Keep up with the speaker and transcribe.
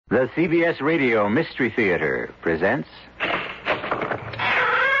The CBS Radio Mystery Theater presents...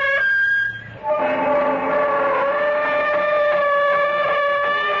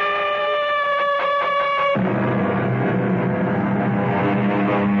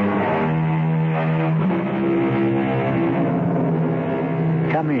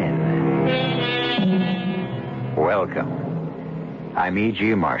 Come in. Welcome. I'm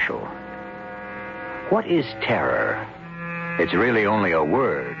E.G. Marshall. What is terror? It's really only a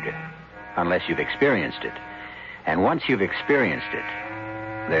word, unless you've experienced it. And once you've experienced it,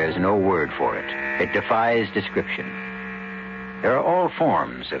 there's no word for it. It defies description. There are all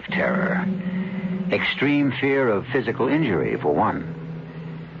forms of terror. Extreme fear of physical injury, for one.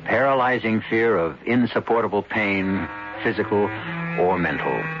 Paralyzing fear of insupportable pain, physical or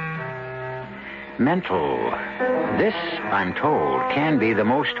mental. Mental. This, I'm told, can be the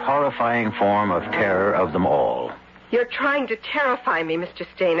most horrifying form of terror of them all. You're trying to terrify me, Mr.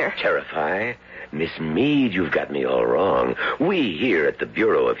 Stainer. Terrify? Miss Meade, you've got me all wrong. We here at the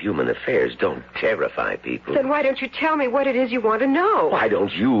Bureau of Human Affairs don't terrify people. Then why don't you tell me what it is you want to know? Why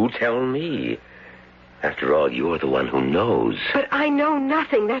don't you tell me? After all, you're the one who knows. But I know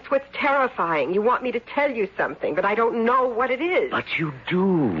nothing. That's what's terrifying. You want me to tell you something, but I don't know what it is. But you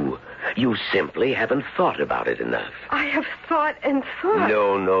do. You simply haven't thought about it enough. I have thought and thought.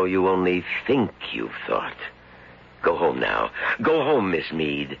 No, you only think you've thought. Go home now. Go home, Miss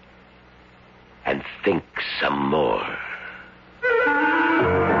Meade. And think some more.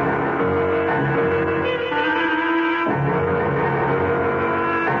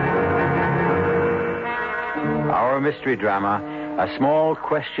 Our mystery drama, A Small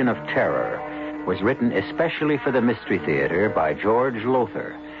Question of Terror, was written especially for the Mystery Theater by George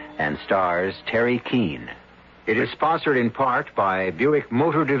Lothar and stars Terry Keane. It is sponsored in part by Buick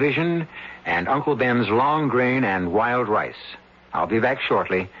Motor Division and Uncle Ben's Long Grain and Wild Rice. I'll be back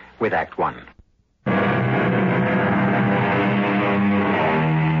shortly with Act One.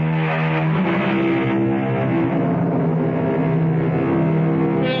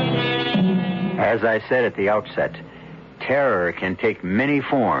 As I said at the outset, terror can take many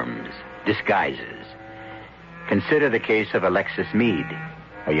forms, disguises. Consider the case of Alexis Meade,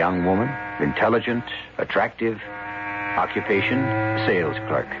 a young woman, intelligent, attractive, occupation, sales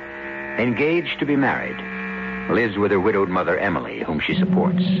clerk, engaged to be married, lives with her widowed mother, Emily, whom she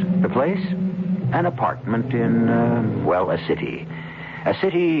supports. The place? An apartment in, a city. A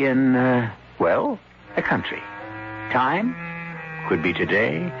city in, a country. Time? Could be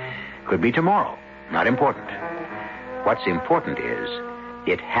today, could be tomorrow. Not important. What's important is,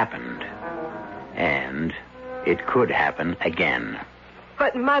 it happened. And it could happen again.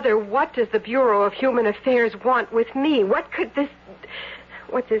 But, Mother, what does the Bureau of Human Affairs want with me? What could this...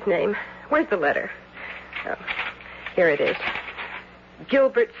 What's his name? Where's the letter? Oh, here it is.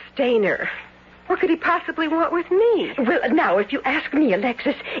 Gilbert Stainer. What could he possibly want with me? Well, now, if you ask me,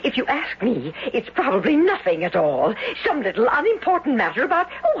 Alexis, it's probably nothing at all. Some little unimportant matter about,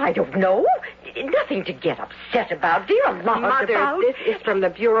 I don't know. Nothing to get upset about, dear. Mother, this is from the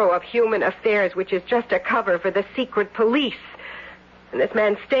Bureau of Human Affairs, which is just a cover for the secret police. And this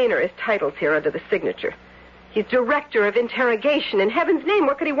man Stainer is titled here under the signature. He's director of interrogation. In heaven's name,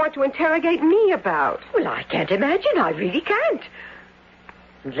 what could he want to interrogate me about? Well, I can't imagine. I really can't.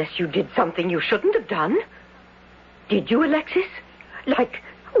 Unless you did something you shouldn't have done. Did you, Alexis? Like,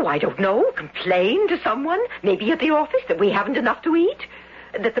 I don't know, complain to someone, maybe at the office, that we haven't enough to eat?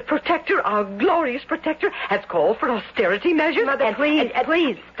 That the protector, our glorious protector, has called for austerity measures? Mother,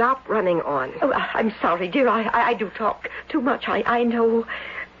 please, stop running on. Oh, I'm sorry, dear. I do talk too much. I know.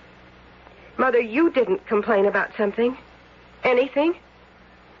 Mother, you didn't complain about something. Anything?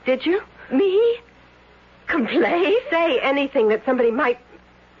 Did you? Me? Complain? Say anything that somebody might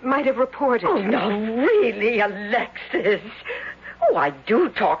have reported. Oh, no, really, Alexis. Oh, I do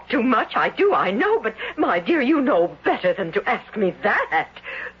talk too much. I do, I know. But, my dear, you know better than to ask me that.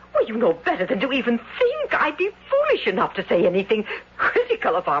 Well, you know better than to even think I'd be foolish enough to say anything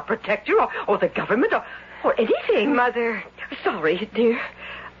critical of our protector or the government or anything. Mother. Sorry, dear.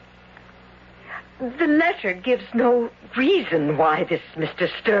 The letter gives no reason why this Mr.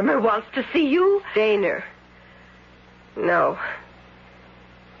 Sturmer wants to see you. Stainer. No.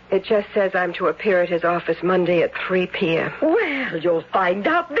 It just says I'm to appear at his office Monday at 3 p.m. Well, you'll find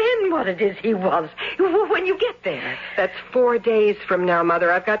out then what it is he wants when you get there. That's 4 days from now,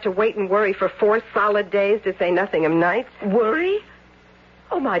 Mother. I've got to wait and worry for 4 solid days, to say nothing of nights. Worry?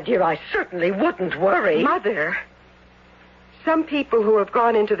 Oh, my dear, I certainly wouldn't worry. Mother, some people who have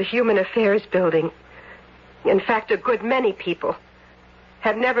gone into the Human Affairs building, in fact, a good many people,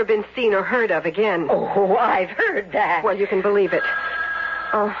 have never been seen or heard of again. Oh, I've heard that. Well, you can believe it.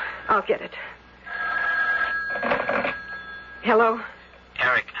 Oh, I'll get it. Hello?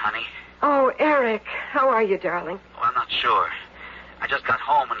 Eric, honey. Oh, Eric. How are you, darling? Well, I'm not sure. I just got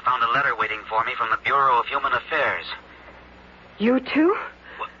home and found a letter waiting for me from the Bureau of Human Affairs. You too?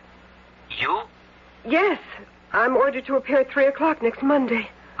 What? You? Yes. I'm ordered to appear at 3 o'clock next Monday.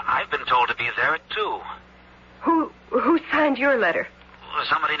 I've been told to be there at 2. Who signed your letter?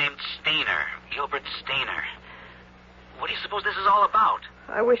 Somebody named Stainer. Gilbert Stainer. What do you suppose this is all about?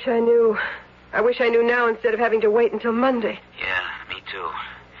 I wish I knew. I wish I knew now instead of having to wait until Monday. Yeah, me too.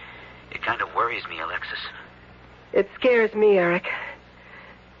 It kind of worries me, Alexis. It scares me, Eric.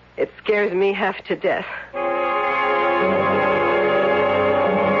 It scares me half to death.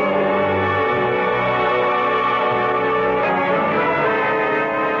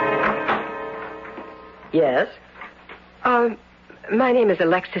 Yes? My name is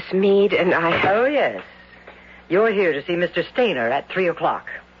Alexis Meade, and I... Oh, yes. You're here to see Mr. Stainer at 3 o'clock.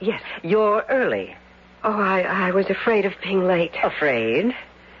 Yes. You're early. Oh, I was afraid of being late. Afraid?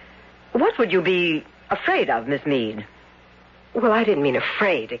 What would you be afraid of, Miss Meade? Well, I didn't mean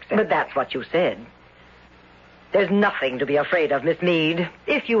afraid, except... But that's what you said. There's nothing to be afraid of, Miss Meade,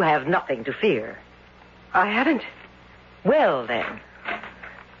 if you have nothing to fear. I haven't. Well, then.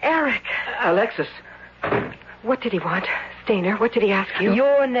 Eric. Alexis. What did he want? Stainer, what did he ask you?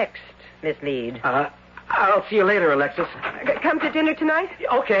 You're next, Miss Meade. I'll see you later, Alexis. Come to dinner tonight?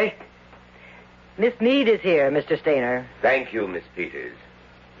 Okay. Miss Meade is here, Mr. Stainer. Thank you, Miss Peters.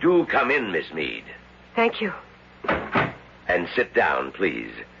 Do come in, Miss Meade. Thank you. And sit down,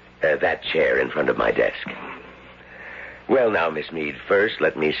 please. That chair in front of my desk. Well, now, Miss Meade, first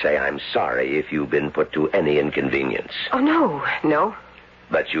let me say I'm sorry if you've been put to any inconvenience. Oh, no.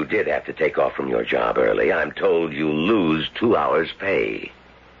 But you did have to take off from your job early. I'm told you lose 2 hours' pay.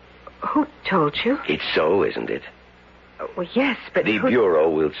 Who told you? It's so, isn't it? Well, yes, but... The Bureau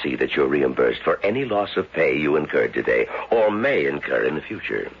will see that you're reimbursed for any loss of pay you incurred today, or may incur in the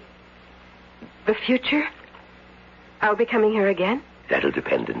future. The future? I'll be coming here again? That'll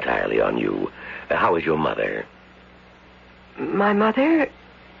depend entirely on you. How is your mother? My mother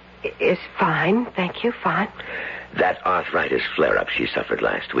is fine, thank you, fine. That arthritis flare-up she suffered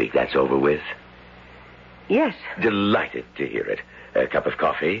last week, that's over with? Yes. Delighted to hear it. A cup of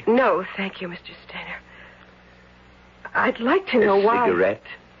coffee? No, thank you, Mr. Stainer. I'd like to know why... A cigarette?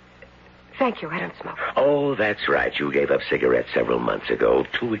 Thank you, I don't smoke. Oh, that's right. You gave up cigarettes several months ago.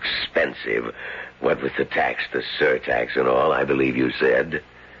 Too expensive. What with the tax, the surtax and all, I believe you said.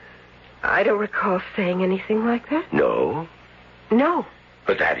 I don't recall saying anything like that. No? No.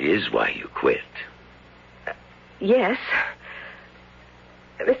 But that is why you quit. Yes.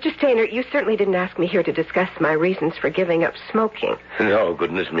 Mr. Stainer, you certainly didn't ask me here to discuss my reasons for giving up smoking. No,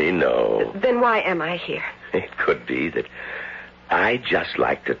 goodness me, no. Then why am I here? It could be that I just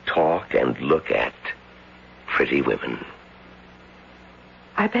like to talk and look at pretty women.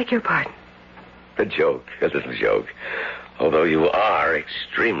 I beg your pardon. A joke, a little joke. Although you are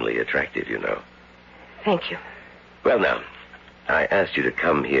extremely attractive, you know. Thank you. Well, now, I asked you to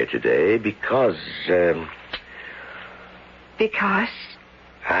come here today because, Because?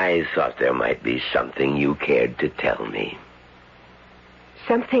 I thought there might be something you cared to tell me.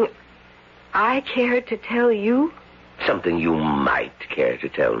 Something I cared to tell you? Something you might care to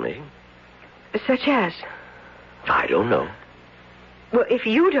tell me. Such as? I don't know. Well, if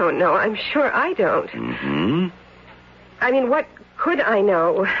you don't know, I'm sure I don't. Mm-hmm. I mean, what could I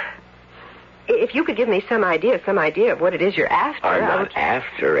know? If you could give me some idea of what it is you're after. I'm not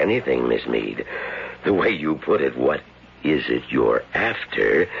after anything, Miss Meade. The way you put it, what is it you're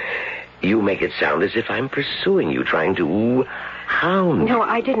after, you make it sound as if I'm pursuing you, trying to hound you. No,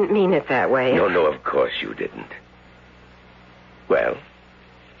 I didn't mean it that way. No, of course you didn't. Well?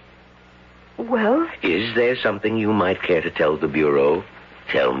 Well? Is there something you might care to tell the Bureau?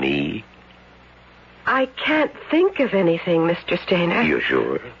 Tell me? I can't think of anything, Mr. Stainer. You're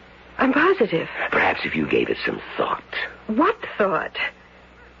sure? I'm positive. Perhaps if you gave it some thought. What thought?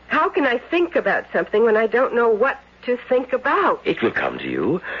 How can I think about something when I don't know what to think about? It will come to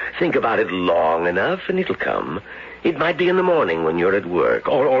you. Think about it long enough, and it'll come. It might be in the morning when you're at work,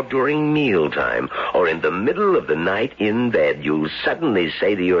 or during mealtime, or in the middle of the night in bed. You'll suddenly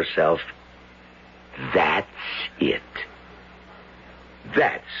say to yourself, that's it.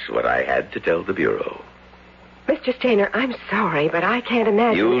 That's what I had to tell the Bureau. Mr. Stainer, I'm sorry, but I can't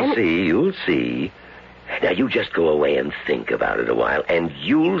imagine... You'll see. Now, you just go away and think about it a while, and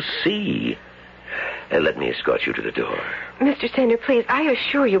you'll see. Let me escort you to the door. Mr. Stainer, please, I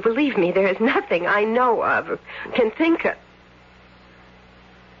assure you, believe me, there is nothing I know of or can think of.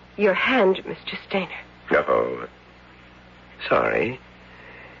 Your hand, Mr. Stainer. Oh, sorry.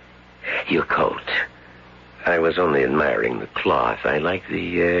 Your coat. I was only admiring the cloth. I like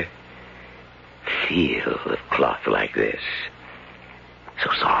the feel of cloth like this. So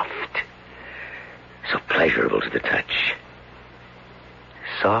soft. So pleasurable to the touch.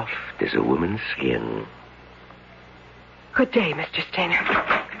 Soft as a woman's skin. Good day, Mr. Stainer.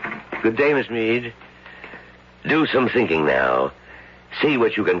 Good day, Miss Meade. Do some thinking now. See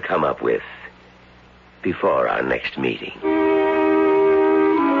what you can come up with before our next meeting.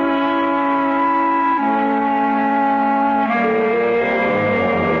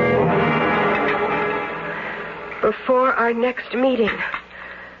 Before our next meeting.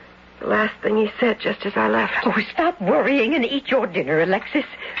 The last thing he said just as I left. Oh, stop worrying and eat your dinner, Alexis.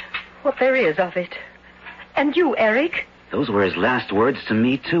 What there is of it. And you, Eric? Those were his last words to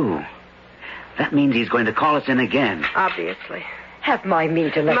me, too. That means he's going to call us in again. Obviously. Have my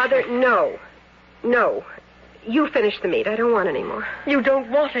meat, Alexis. Mother, no. No. You finish the meat. I don't want any more. You don't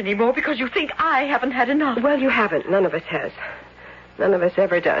want any more because you think I haven't had enough. Well, you haven't. None of us has. None of us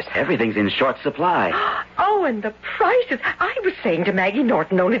ever does. Everything's in short supply. Oh, and the prices. I was saying to Maggie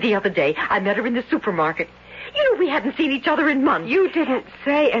Norton only the other day. I met her in the supermarket. You know, we hadn't seen each other in months. You didn't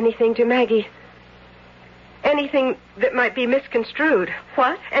say anything to Maggie. Anything that might be misconstrued.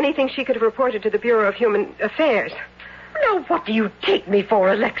 What? Anything she could have reported to the Bureau of Human Affairs. Now, what do you take me for,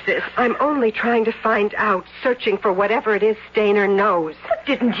 Alexis? I'm only trying to find out, searching for whatever it is Stainer knows. But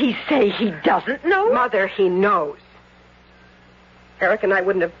didn't he say he doesn't know? Mother, he knows. Eric and I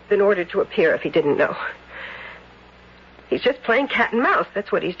wouldn't have been ordered to appear if he didn't know. He's just playing cat and mouse.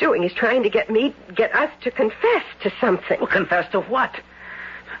 That's what he's doing. He's trying to get us to confess to something. Well, confess to what?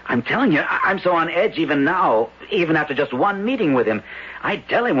 I'm telling you, I'm so on edge even now, even after just one meeting with him. I'd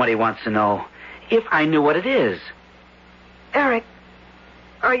tell him what he wants to know, if I knew what it is. Eric,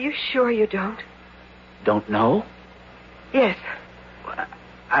 are you sure you don't? Don't know? Yes.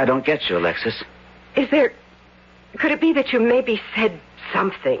 I don't get you, Alexis. Could it be that you maybe said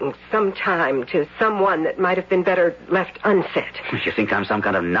something, sometime, to someone that might have been better left unsaid? You think I'm some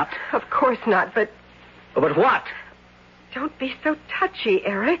kind of nut? Of course not, but... But what? Don't be so touchy,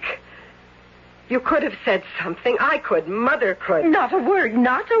 Eric. You could have said something. I could. Mother could. Not a word.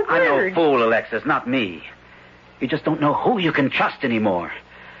 Not a word. I'm no fool, Alexis, not me. You just don't know who you can trust anymore.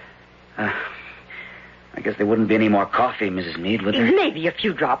 I guess there wouldn't be any more coffee, Mrs. Meade, would there? Maybe a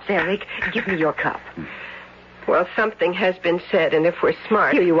few drops, Eric. Give me your cup. Well, something has been said, and if we're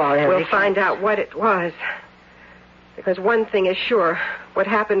smart... Here you are, Eric. We'll find out what it was. Because one thing is sure. What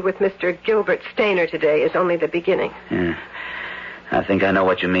happened with Mr. Gilbert Stainer today is only the beginning. Yeah. I think I know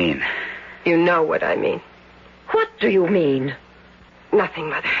what you mean. You know what I mean. What do you mean? Nothing,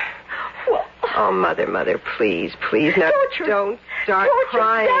 Mother. Well, oh, Mother, please. Now, don't start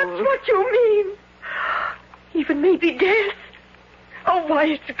crying. That's what you mean. Even maybe death. Oh, why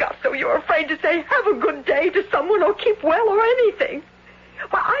it's got so you're afraid to say have a good day to someone or keep well or anything.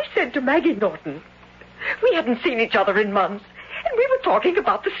 Well, I said to Maggie Norton, we hadn't seen each other in months, and we were talking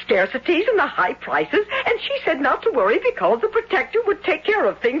about the scarcities and the high prices, and she said not to worry because the protector would take care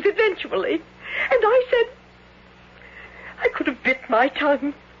of things eventually. And I said, I could have bit my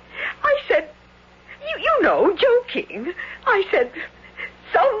tongue. I said, you know, joking. I said,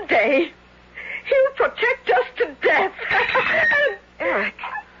 someday he'll protect us to death. Eric,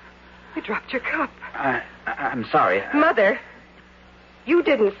 you dropped your cup. I'm sorry. Mother, you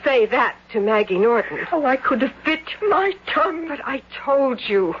didn't say that to Maggie Norton. Oh, I could have bit my tongue. But I told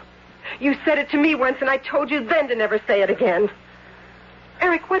you. You said it to me once, and I told you then to never say it again.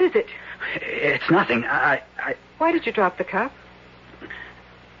 Eric, what is it? It's nothing. Why did you drop the cup?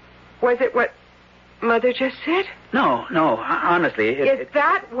 Was it what Mother just said? No. Honestly, Is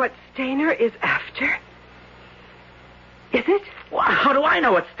that what Stainer is after? Is it? Well, how do I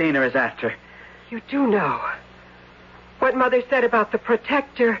know what Stainer is after? You do know. What Mother said about the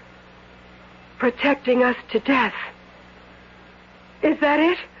protector protecting us to death. Is that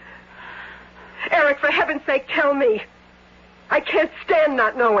it? Eric, for heaven's sake, tell me. I can't stand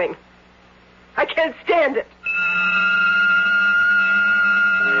not knowing. I can't stand it.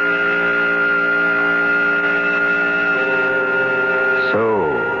 So,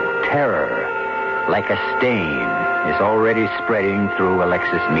 terror, like a stain, is already spreading through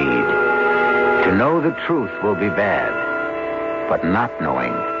Alexis Meade. To know the truth will be bad, but not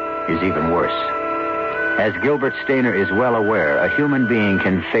knowing is even worse. As Gilbert Stainer is well aware, a human being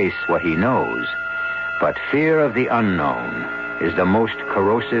can face what he knows, but fear of the unknown is the most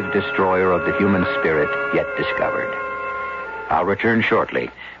corrosive destroyer of the human spirit yet discovered. I'll return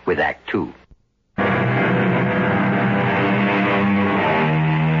shortly with Act Two.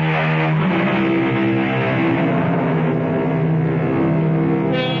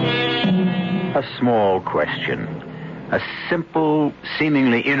 A small question. A simple,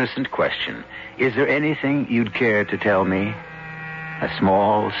 seemingly innocent question. Is there anything you'd care to tell me? A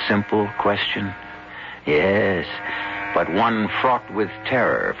small, simple question? Yes, but one fraught with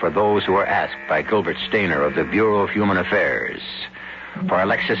terror for those who are asked by Gilbert Stainer of the Bureau of Human Affairs. For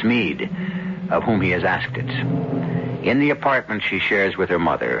Alexis Meade, of whom he has asked it. In the apartment she shares with her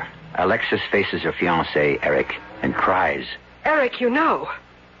mother, Alexis faces her fiancé, Eric, and cries. Eric, you know.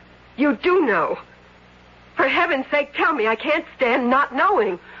 You do know. For heaven's sake, tell me. I can't stand not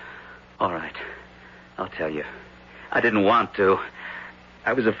knowing. All right. I'll tell you. I didn't want to.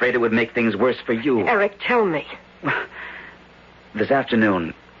 I was afraid it would make things worse for you. Eric, tell me. This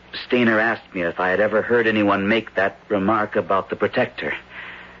afternoon, Stainer asked me if I had ever heard anyone make that remark about the protector.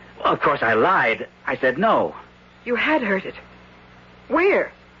 Well, of course, I lied. I said no. You had heard it.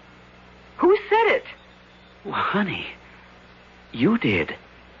 Where? Who said it? Well, honey, you did.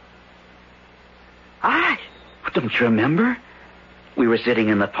 I? Don't you remember? We were sitting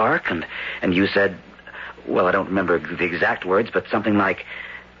in the park, and you said, well, I don't remember the exact words, but something like,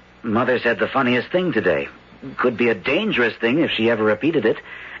 Mother said the funniest thing today. Could be a dangerous thing if she ever repeated it,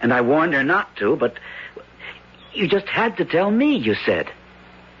 and I warned her not to, but you just had to tell me, you said.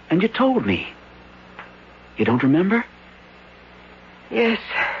 And you told me. You don't remember? Yes.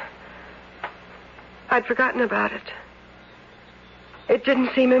 I'd forgotten about it. It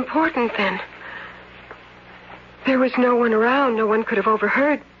didn't seem important then. There was no one around. No one could have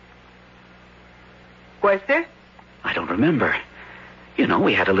overheard. Was there? I don't remember. You know,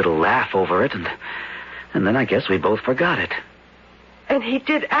 we had a little laugh over it, and then I guess we both forgot it. And he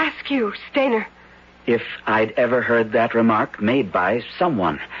did ask you, Stainer. If I'd ever heard that remark made by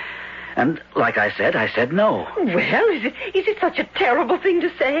someone. And like I said no. Well, is it such a terrible thing to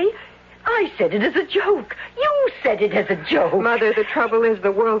say? I said it as a joke. You said it as a joke. Mother, the trouble is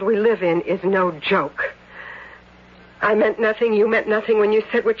the world we live in is no joke. I meant nothing, you meant nothing when you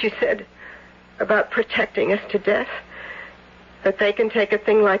said what you said about protecting us to death. That they can take a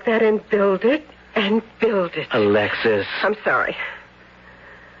thing like that and build it, and build it. Alexis. I'm sorry.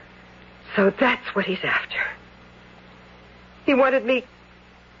 So that's what he's after. He wants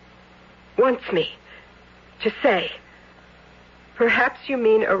me to say, perhaps you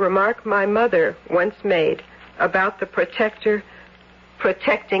mean a remark my mother once made about the protector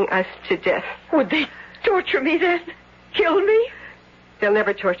protecting us to death. Would they torture me then? Kill me? They'll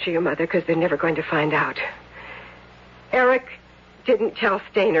never torture you, Mother, because they're never going to find out. Eric didn't tell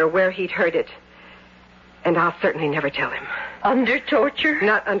Stainer where he'd heard it. And I'll certainly never tell him. Under torture?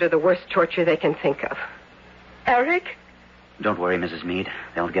 Not under the worst torture they can think of. Eric? Don't worry, Mrs. Meade.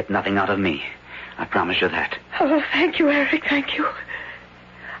 They'll get nothing out of me. I promise you that. Oh, thank you, Eric, thank you.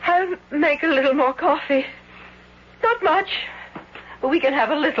 I'll make a little more coffee. Not much, but we can have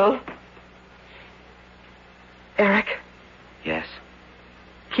a little. Eric? Yes?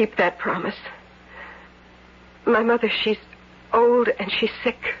 Keep that promise. My mother, she's old and she's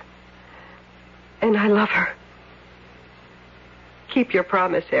sick. And I love her. Keep your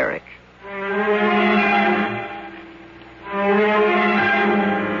promise, Eric.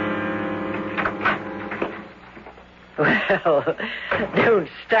 Well, don't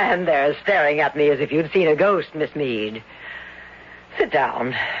stand there staring at me as if you'd seen a ghost, Miss Meade. Sit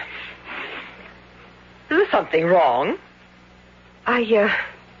down. Is there something wrong?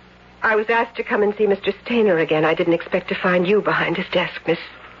 I was asked to come and see Mr. Stainer again. I didn't expect to find you behind his desk, Miss...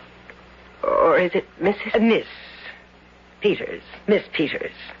 Or is it Mrs.? Miss Peters. Miss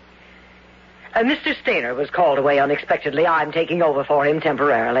Peters. Mr. Stainer was called away unexpectedly. I'm taking over for him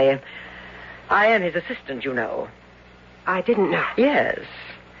temporarily. I am his assistant, you know. I didn't know. Yes.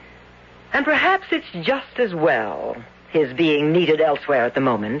 And perhaps it's just as well, his being needed elsewhere at the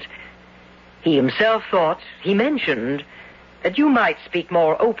moment. He himself he mentioned, that you might speak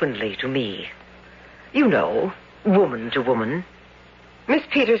more openly to me. You know, woman to woman. Miss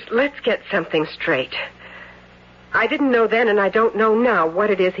Peters, let's get something straight. I didn't know then, and I don't know now what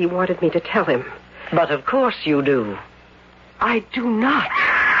it is he wanted me to tell him. But of course you do. I do not.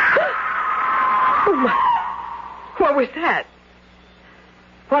 Oh, my... What was that?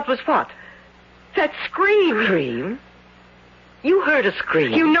 What was what? That scream. Scream? You heard a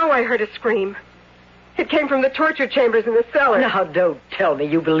scream. You know I heard a scream. It came from the torture chambers in the cellar. Now, don't tell me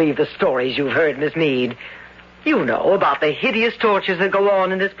you believe the stories you've heard, Miss Meade. You know about the hideous tortures that go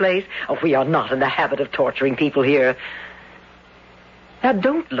on in this place. Oh, we are not in the habit of torturing people here. Now,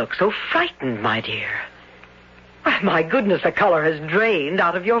 don't look so frightened, my dear. My goodness, the color has drained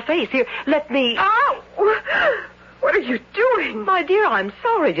out of your face. Here, let me... Ow! What are you doing? My dear, I'm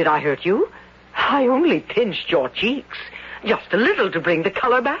sorry. Did I hurt you? I only pinched your cheeks. Just a little to bring the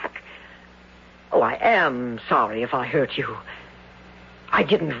color back. Oh, I am sorry if I hurt you. I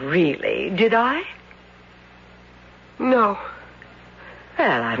didn't really, did I? No.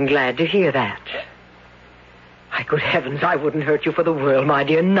 Well, I'm glad to hear that. My good heavens, I wouldn't hurt you for the world, my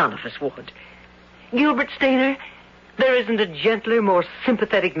dear. None of us would. Gilbert Stainer, there isn't a gentler, more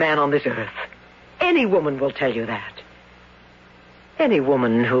sympathetic man on this earth. Any woman will tell you that. Any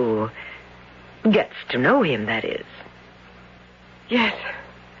woman who gets to know him, that is. Yes.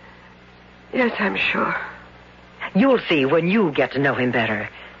 Yes, I'm sure. You'll see when you get to know him better.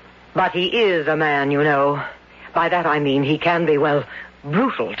 But he is a man, you know. By that I mean he can be, well,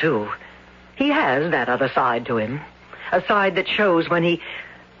 brutal, too. He has that other side to him. A side that shows when he,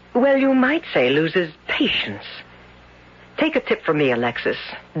 well, you might say, loses patience. Take a tip from me, Alexis.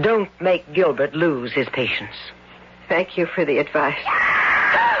 Don't make Gilbert lose his patience. Thank you for the advice.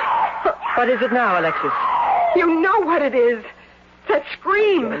 What is it now, Alexis? You know what it is. That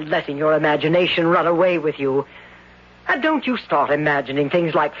scream. You're letting your imagination run away with you. And don't you start imagining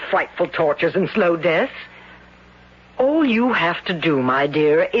things like frightful tortures and slow deaths. All you have to do, my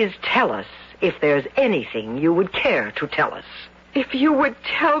dear, is tell us if there's anything you would care to tell us. If you would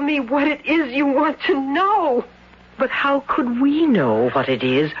tell me what it is you want to know. But how could we know what it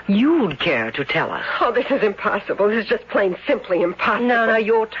is you'd care to tell us? Oh, this is impossible. This is just plain simply impossible. No,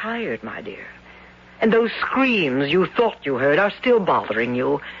 you're tired, my dear. And those screams you thought you heard are still bothering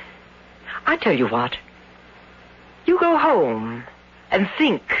you. I tell you what. You go home and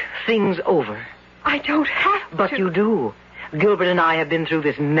think things over. I don't have to. But you do. Gilbert and I have been through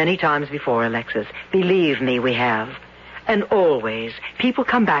this many times before, Alexis. Believe me, we have. And always, people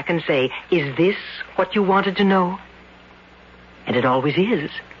come back and say, is this what you wanted to know? And it always is.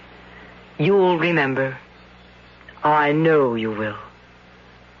 You'll remember. I know you will.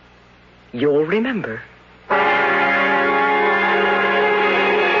 You'll remember.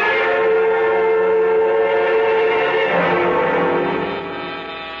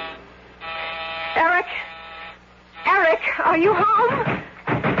 Eric? Eric, are you home?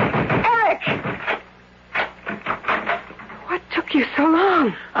 Eric! What took you so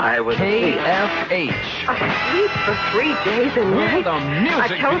long? I was KFH. Asleep for 3 days and Where nights. the music I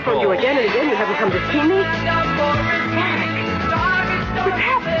telephoned you goes. again and again. You haven't come to see me. Eric, what's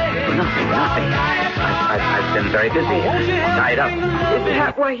happened? nothing. I've been very busy. Tied up. Is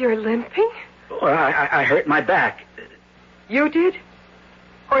that why you're limping? Well, I hurt my back. You did?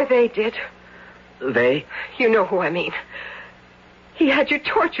 Or they did? They? You know who I mean. He had you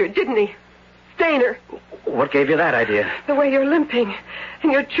tortured, didn't he? Stainer. What gave you that idea? The way you're limping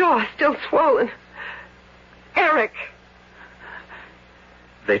and your jaw still swollen. Eric.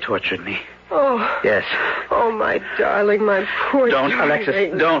 They tortured me. Oh. Yes. Oh, my darling, my poor Don't, darling.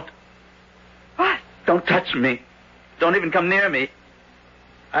 Alexis, don't. What? Don't touch me. Don't even come near me.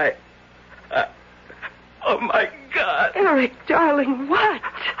 Oh, my God. Eric, darling, what?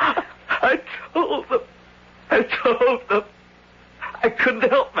 I told them. I couldn't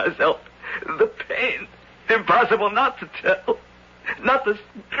help myself. The pain. Impossible not to tell. Not to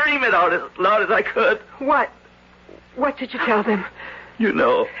scream it out as loud as I could. What? What did you tell them? You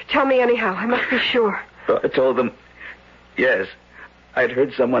know. Tell me anyhow. I must be sure. I told them, yes, I'd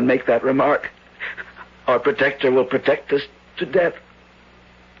heard someone make that remark. Our protector will protect us to death.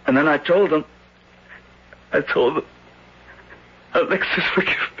 And then I told them, Alexis,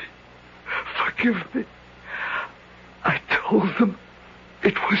 forgive me. Forgive me. I told them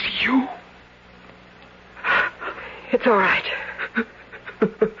it was you. It's all right.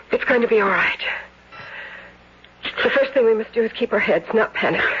 It's going to be all right. The first thing we must do is keep our heads, not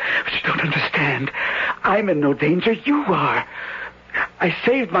panic. But you don't understand. I'm in no danger. You are. I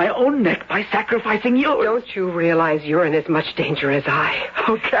saved my own neck by sacrificing yours. Don't you realize you're in as much danger as I?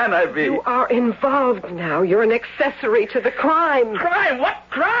 How can I be? You are involved now. You're an accessory to the crime. Crime? What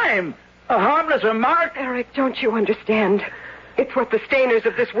crime? A harmless remark? Eric, don't you understand? It's what the Stainers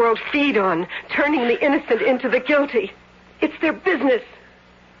of this world feed on, turning the innocent into the guilty. It's their business.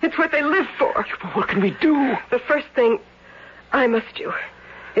 It's what they live for. But what can we do? The first thing I must do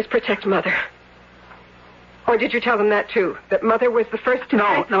is protect Mother. Or did you tell them that, too? That Mother was the first to...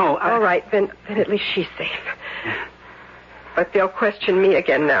 No. All right, then at least she's safe. But they'll question me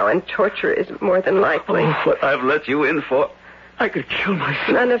again now, and torture is more than likely. Oh, what I've let you in for. I could kill myself.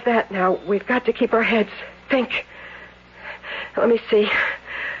 None of that now. We've got to keep our heads. Think. Let me see.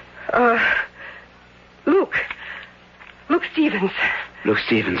 Luke Stevens. Luke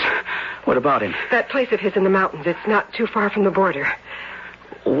Stevens. What about him? That place of his in the mountains. It's not too far from the border.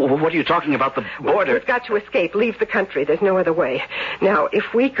 What are you talking about, the border? We've got to escape, leave the country. There's no other way. Now,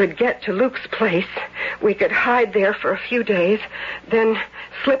 if we could get to Luke's place, we could hide there for a few days, then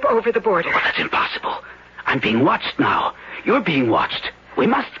slip over the border. Oh, that's impossible. I'm being watched now. You're being watched. We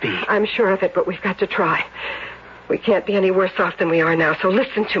must be. I'm sure of it, but we've got to try. We can't be any worse off than we are now, so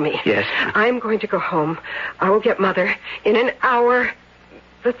listen to me. Yes? I'm going to go home. I will get Mother. In an hour,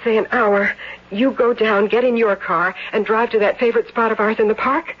 let's say an hour, you go down, get in your car, and drive to that favorite spot of ours in the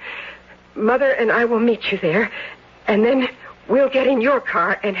park. Mother and I will meet you there, and then we'll get in your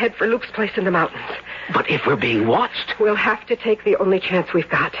car and head for Luke's place in the mountains. But if we're being watched? We'll have to take the only chance we've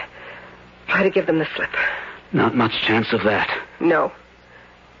got. Try to give them the slip. Not much chance of that. No.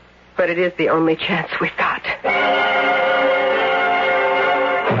 But it is the only chance we've got.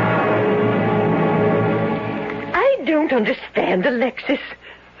 I don't understand, Alexis.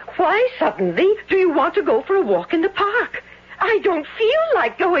 Why suddenly do you want to go for a walk in the park? I don't feel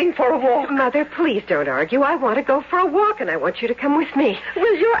like going for a walk. Mother, please don't argue. I want to go for a walk, and I want you to come with me.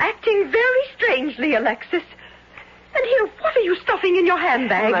 Well, you're acting very strangely, Alexis. And here, what are you stuffing in your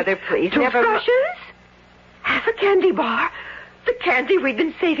handbag? Mother, please. Toothbrushes? Half a candy bar? The candy we've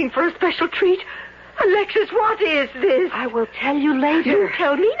been saving for a special treat? Alexis, what is this? I will tell you later. You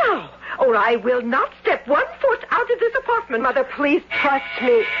tell me now, or I will not step 1 foot out of this apartment. Mother, please trust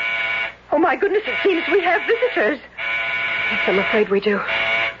me. Oh, my goodness, it seems we have visitors. Yes, I'm afraid we do.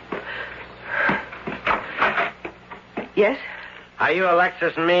 Yes? Are you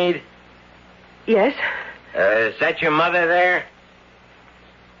Alexis Meade? Yes? Is that your mother there?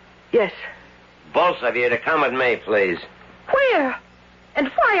 Yes. Both of you to come with me, please. Where? And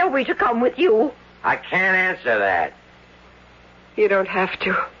why are we to come with you? I can't answer that. You don't have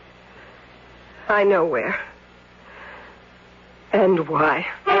to. I know where. And why.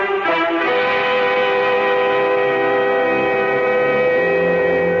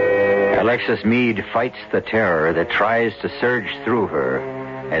 Alexis Meade fights the terror that tries to surge through her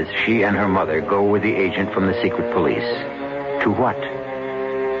as she and her mother go with the agent from the secret police. To what?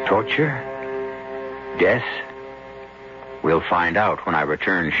 Torture? Death? We'll find out when I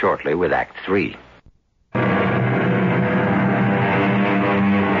return shortly with Act 3.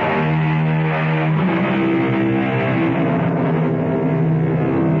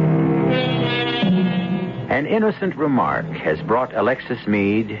 An innocent remark has brought Alexis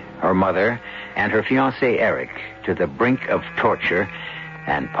Meade, her mother, and her fiancé Eric to the brink of torture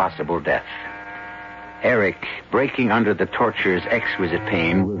and possible death. Eric, breaking under the torture's exquisite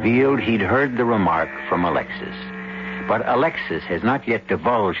pain, revealed he'd heard the remark from Alexis. But Alexis has not yet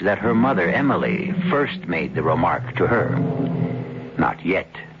divulged that her mother, Emily, first made the remark to her. Not yet.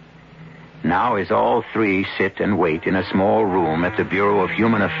 Now, as all three sit and wait in a small room at the Bureau of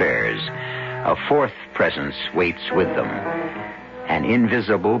Human Affairs, a fourth presence waits with them. An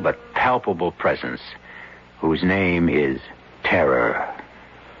invisible but palpable presence whose name is Terror.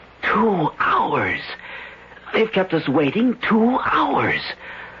 2 hours. They've kept us waiting 2 hours.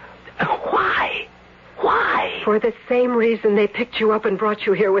 Why? Why? For the same reason they picked you up and brought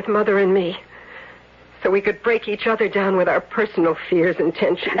you here with Mother and me. So we could break each other down with our personal fears and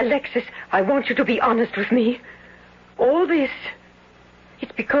tensions. Alexis, I want you to be honest with me. All this,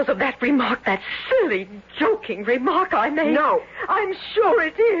 it's because of that remark, that silly, joking remark I made. No. I'm sure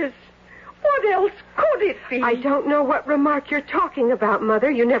it is. What else could it be? I don't know what remark you're talking about,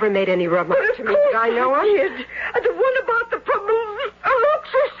 Mother. You never made any remark But to of me course that I know of. did. The one about the problem,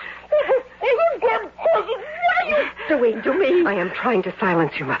 Alexis. What are you doing to me? I am trying to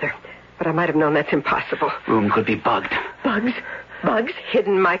silence you, Mother. But I might have known that's impossible. Room could be bugged. Bugs? Bugs?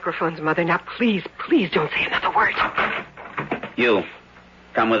 Hidden microphones, Mother. Now, please, please don't say another word. You,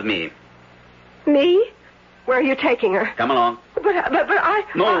 come with me. Me? Where are you taking her? Come along. But I...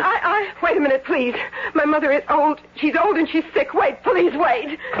 No. I... Wait a minute, please. My mother is old. She's old and she's sick. Wait, please,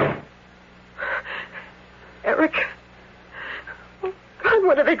 wait. Eric. Oh, God,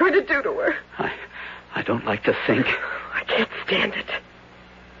 what are they going to do to her? I don't like to think. I can't stand it.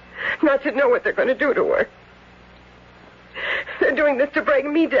 Not to know what they're going to do to her. They're doing this to break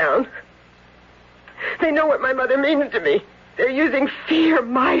me down. They know what my mother means to me. They're using fear,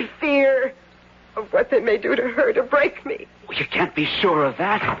 my fear, of what they may do to her to break me. You can't be sure of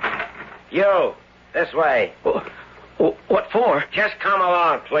that. You, this way. What for? Just come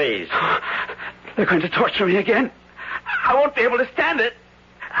along, please. They're going to torture me again. I won't be able to stand it.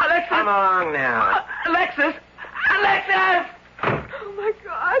 Alexis! Come along now. Alexis! Alexis! Oh, my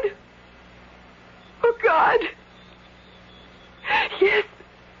God. Oh, God. Yes.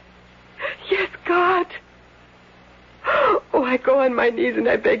 Yes, God. Oh, I go on my knees and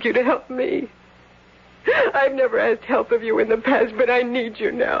I beg you to help me. I've never asked help of you in the past, but I need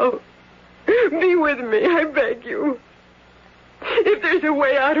you now. Be with me, I beg you. If there's a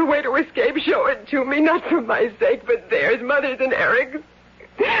way out, a way to escape, show it to me, not for my sake, but theirs, Mother's and Eric's.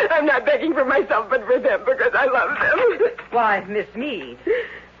 I'm not begging for myself, but for them, because I love them. Why, Miss Meade,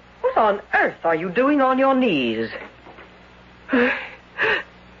 what on earth are you doing on your knees? I'm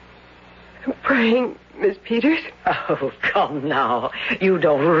praying, Miss Peters. Oh, come now. You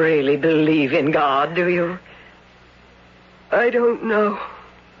don't really believe in God, do you? I don't know.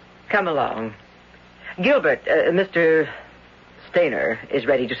 Come along. Gilbert, Mr. Stainer is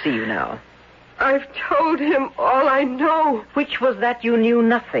ready to see you now. I've told him all I know. Which was that you knew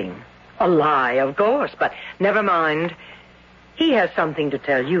nothing. A lie, of course, but never mind. He has something to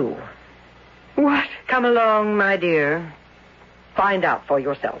tell you. What? Come along, my dear. Find out for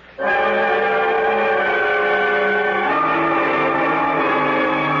yourself.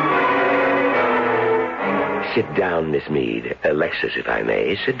 Sit down, Miss Meade. Alexis, if I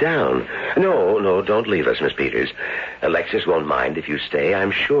may. Sit down. No, don't leave us, Miss Peters. Alexis won't mind if you stay,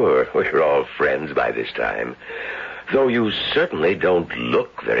 I'm sure. We're all friends by this time. Though you certainly don't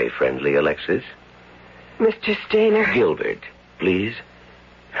look very friendly, Alexis. Mr. Stainer. Gilbert, please.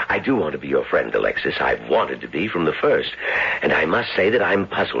 I do want to be your friend, Alexis. I've wanted to be from the first. And I must say that I'm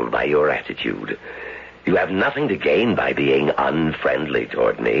puzzled by your attitude. You have nothing to gain by being unfriendly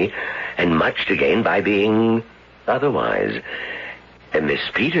toward me, and much to gain by being otherwise. And Miss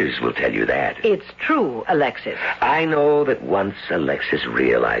Peters will tell you that. It's true, Alexis. I know that once Alexis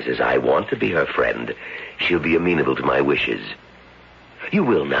realizes I want to be her friend, she'll be amenable to my wishes. You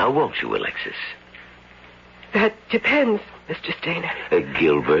will now, won't you, Alexis? That depends, Mr. Stainer.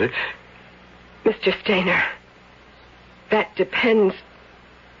 Gilbert? Mr. Stainer, that depends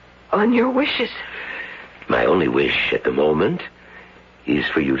on your wishes. My only wish at the moment is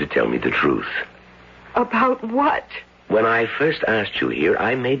for you to tell me the truth. About what? When I first asked you here,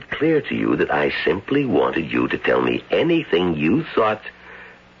 I made clear to you that I simply wanted you to tell me anything you thought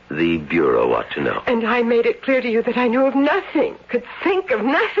the Bureau ought to know. And I made it clear to you that I knew of nothing, could think of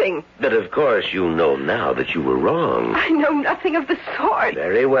nothing. But of course you know now that you were wrong. I know nothing of the sort.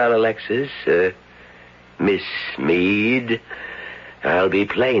 Very well, Alexis. Miss Meade, I'll be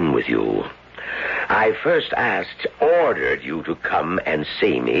plain with you. I first ordered you to come and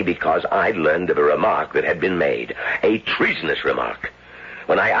see me because I'd learned of a remark that had been made. A treasonous remark.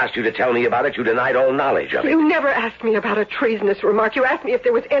 When I asked you to tell me about it, you denied all knowledge of it. You never asked me about a treasonous remark. You asked me if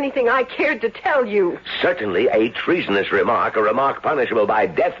there was anything I cared to tell you. Certainly a treasonous remark, a remark punishable by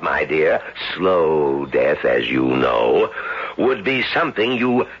death, my dear, slow death, as you know, would be something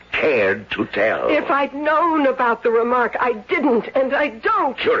you cared to tell. If I'd known about the remark, I didn't, and I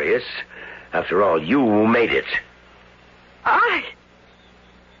don't. Curious. After all, you made it. I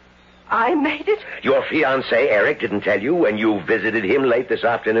made it? Your fiancé, Eric, didn't tell you when you visited him late this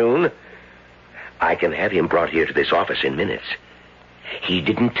afternoon? I can have him brought here to this office in minutes. He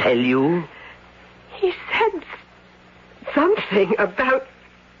didn't tell you? He said something about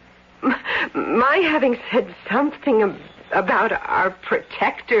my having said something about our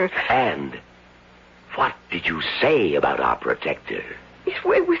protector. And what did you say about our protector? It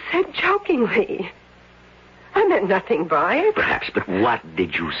was said jokingly. I meant nothing by it. Perhaps, but what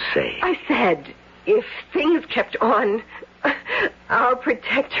did you say? I said, if things kept on, our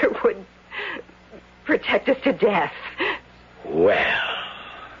protector would protect us to death. Well,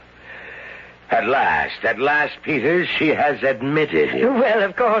 at last, Peters, she has admitted it. Well,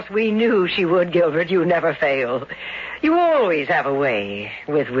 of course, we knew she would, Gilbert. You never fail. You always have a way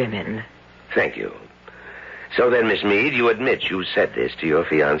with women. Thank you. So then, Miss Meade, you admit you said this to your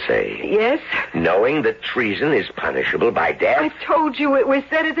fiancé? Yes. Knowing that treason is punishable by death? I told you it was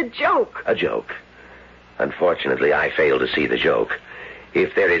said as a joke. A joke. Unfortunately, I fail to see the joke.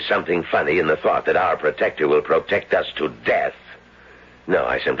 If there is something funny in the thought that our protector will protect us to death, no,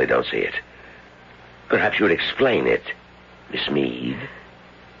 I simply don't see it. Perhaps you'd explain it, Miss Meade.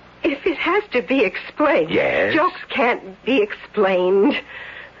 If it has to be explained. Yes? Jokes can't be explained.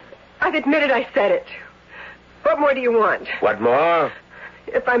 I've admitted I said it. What more do you want? What more?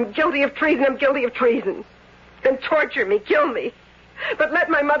 If I'm guilty of treason, I'm guilty of treason. Then torture me, kill me. But let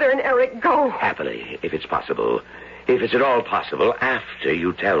my mother and Eric go. Happily, if it's possible. If it's at all possible, after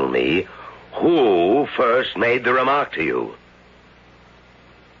you tell me who first made the remark to you.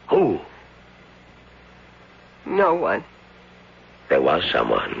 Who? No one. There was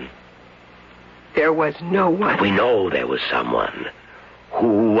someone. There was no one. We know there was someone.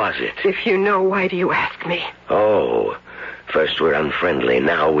 Who was it? If you know, why do you ask me? Oh, first we're unfriendly,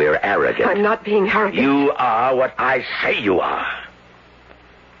 now we're arrogant. I'm not being arrogant. You are what I say you are.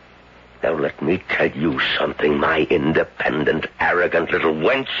 Now Now, let me tell you something, my independent, arrogant little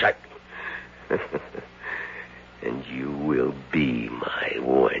wench. And you will be my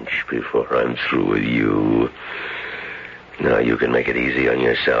wench before I'm through with you. Now, you can make it easy on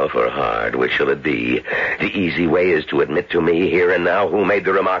yourself or hard. Which shall it be? The easy way is to admit to me here and now who made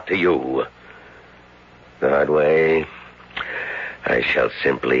the remark to you. The hard way, I shall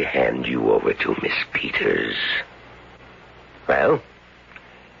simply hand you over to Miss Peters. Well,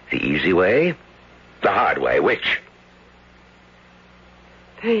 the easy way, the hard way, which?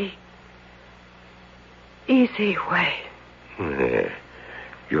 The easy way.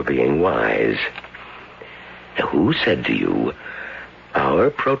 You're being wise. Now, who said to you, our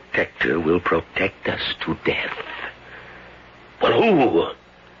protector will protect us to death? Well, who?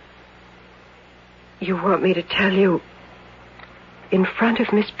 You want me to tell you in front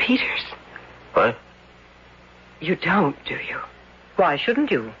of Miss Peters? What? You don't, do you? Why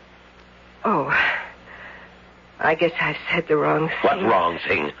shouldn't you? Oh, I guess I said the wrong thing. What wrong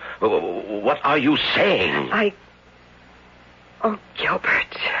thing? What are you saying? Oh,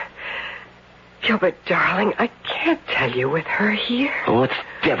 Gilbert. Gilbert, darling, I can't tell you with her here. What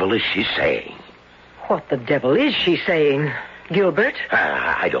the devil is she saying? What the devil is she saying, Gilbert?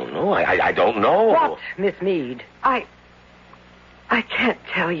 I don't know. I don't know. What, Miss Meade? I can't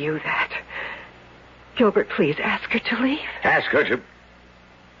tell you that. Gilbert, please ask her to leave. Ask her to...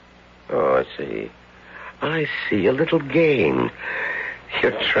 Oh, I see. I see a little game.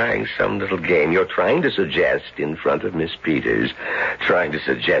 You're trying some little game. You're trying to suggest in front of Miss Peters, trying to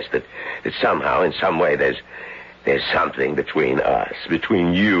suggest that somehow, in some way, there's something between us,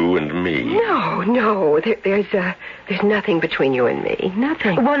 between you and me. No. There's nothing between you and me.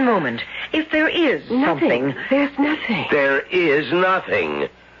 Nothing. One moment. If there is something... There's nothing. There is nothing.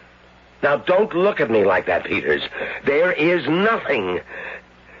 Now, don't look at me like that, Peters. There is nothing.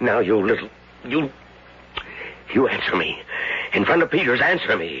 Now, You answer me. In front of Peters,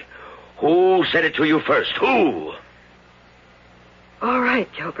 answer me. Who said it to you first? Who? All right,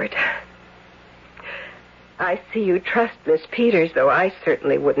 Gilbert. I see you trust Miss Peters, though I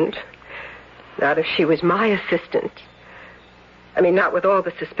certainly wouldn't. Not if she was my assistant. I mean, not with all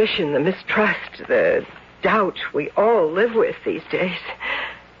the suspicion, the mistrust, the doubt we all live with these days.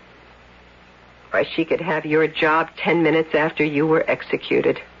 Why, she could have your job 10 minutes after you were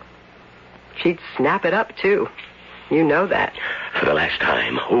executed. She'd snap it up, too. You know that. For the last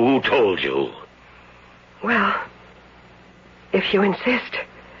time, who told you? Well, if you insist.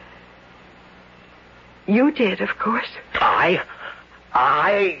 You did, of course. I?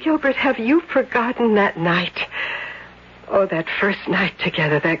 Gilbert, have you forgotten that night? Oh, that first night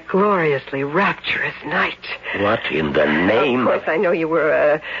together, that gloriously rapturous night. What in the name of... course, I know you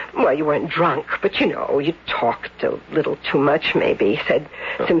were, you weren't drunk, but you know, you talked a little too much, maybe. Said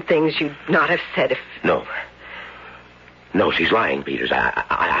some things you'd not have said if... No, she's lying, Peters.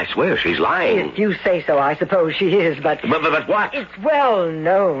 I swear she's lying. If you say so, I suppose she is, but... But what? It's well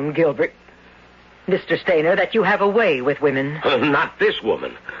known, Gilbert, Mr. Stainer, that you have a way with women. Not this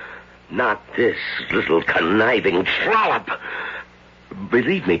woman. Not this little conniving trollop.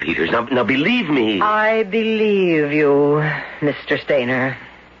 Believe me, Peters. Now believe me. I believe you, Mr. Stainer.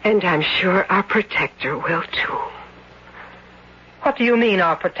 And I'm sure our protector will, too. What do you mean,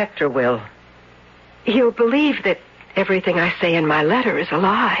 our protector will? He'll believe that everything I say in my letter is a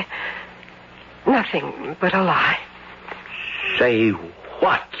lie. Nothing but a lie. Say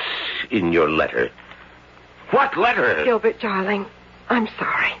what's in your letter? What letter? Gilbert, darling, I'm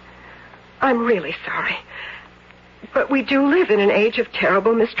sorry. I'm really sorry. But we do live in an age of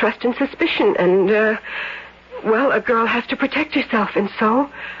terrible mistrust and suspicion, and, a girl has to protect herself, and so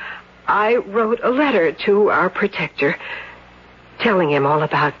I wrote a letter to our protector telling him all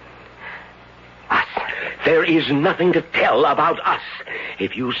about us. There is nothing to tell about us.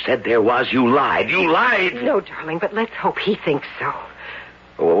 If you said there was, you lied. You lied. No, darling, but let's hope he thinks so.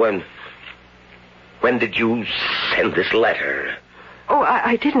 When did you send this letter? Oh,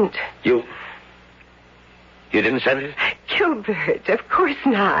 I didn't. You didn't send it? Gilbert, of course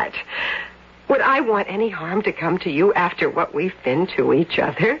not. Would I want any harm to come to you after what we've been to each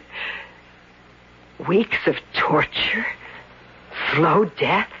other? Weeks of torture? Slow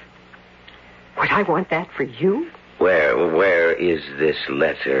death? Would I want that for you? Where is this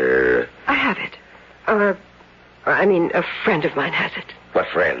letter? I have it. A friend of mine has it. What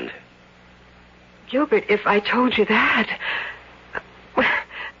friend? Gilbert, if I told you that...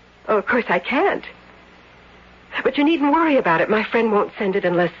 Oh, of course I can't. But you needn't worry about it. My friend won't send it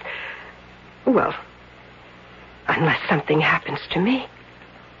unless something happens to me.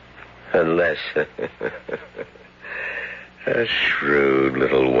 Unless A shrewd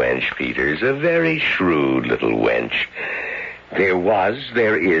little wench, Peters. A very shrewd little wench.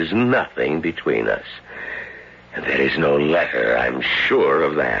 There is nothing between us. And there is no letter, I'm sure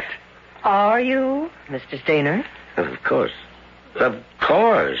of that. Are you, Mr. Stainer? Of course. Of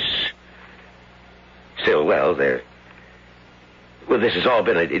course. Still, well, this has all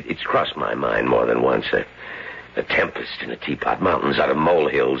been... It's crossed my mind more than once. A tempest in a teapot, mountains out of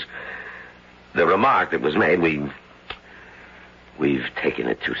molehills. The remark that was made, we've taken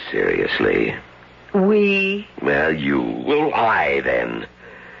it too seriously. We? Well, you. Well, I, then.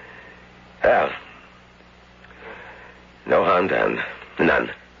 Well, no harm done.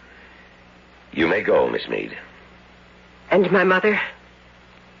 None. You may go, Miss Meade. And my mother?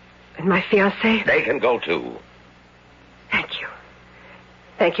 And my fiancé? They can go, too. Thank you.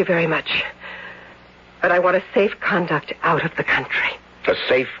 Thank you very much. But I want a safe conduct out of the country. A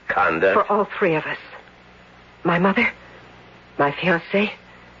safe conduct? For all three of us. My mother, my fiancé,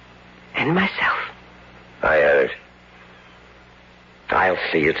 and myself. I have it. I'll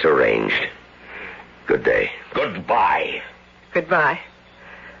see it's arranged. Good day. Goodbye. Goodbye.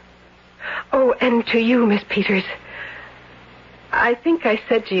 Oh, and to you, Miss Peters. I think I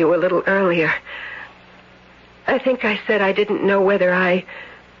said to you a little earlier. I think I said I didn't know whether I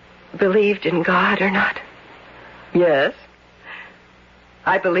believed in God or not. Yes?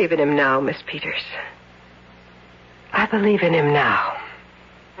 I believe in him now, Miss Peters. I believe in him now.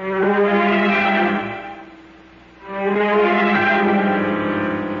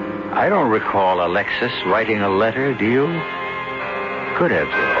 I don't recall Alexis writing a letter, do you? Could have,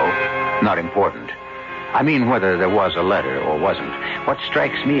 though. Not important. I mean, whether there was a letter or wasn't. What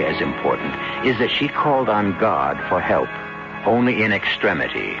strikes me as important is that she called on God for help, only in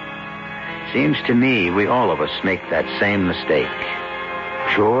extremity. Seems to me we all of us make that same mistake.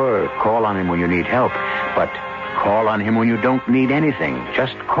 Sure, call on him when you need help, but call on him when you don't need anything.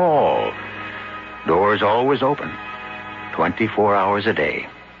 Just call. Doors always open, 24 hours a day.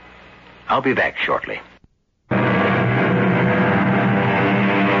 I'll be back shortly.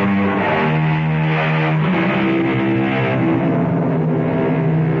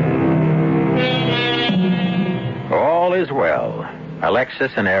 All is well.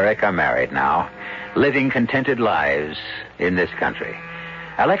 Alexis and Eric are married now, living contented lives in this country.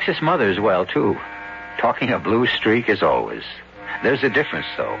 Alexis' mother's well, too. Talking a blue streak as always. There's a difference,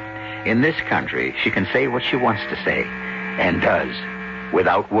 though. In this country, she can say what she wants to say, and does,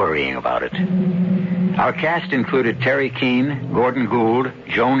 without worrying about it. Our cast included Terry Keane, Gordon Gould,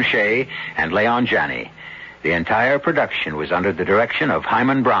 Joan Shea, and Leon Janney. The entire production was under the direction of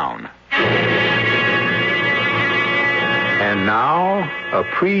Hyman Brown. And now, a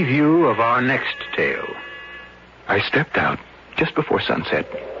preview of our next tale. I stepped out just before sunset,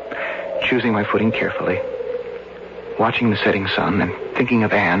 choosing my footing carefully, watching the setting sun and thinking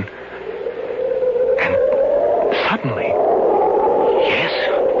of Anne. And suddenly, yes,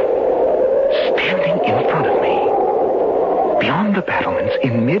 standing in front of me, beyond the battlements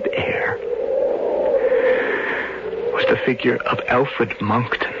in midair, was the figure of Alfred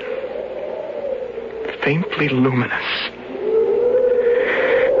Monkton, faintly luminous,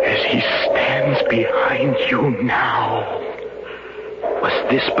 as he stands behind you now. Was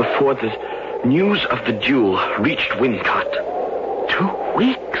this before the news of the duel reached Wincott? 2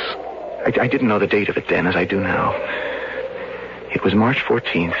 weeks? I didn't know the date of it then, as I do now. It was March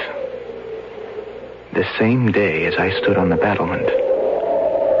 14th. The same day as I stood on the battlement.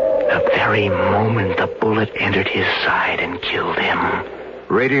 The very moment the bullet entered his side and killed him.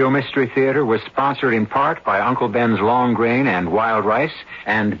 Radio Mystery Theater was sponsored in part by Uncle Ben's Long Grain and Wild Rice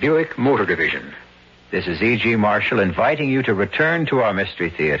and Buick Motor Division. This is E.G. Marshall inviting you to return to our Mystery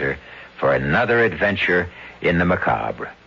Theater for another adventure in the macabre.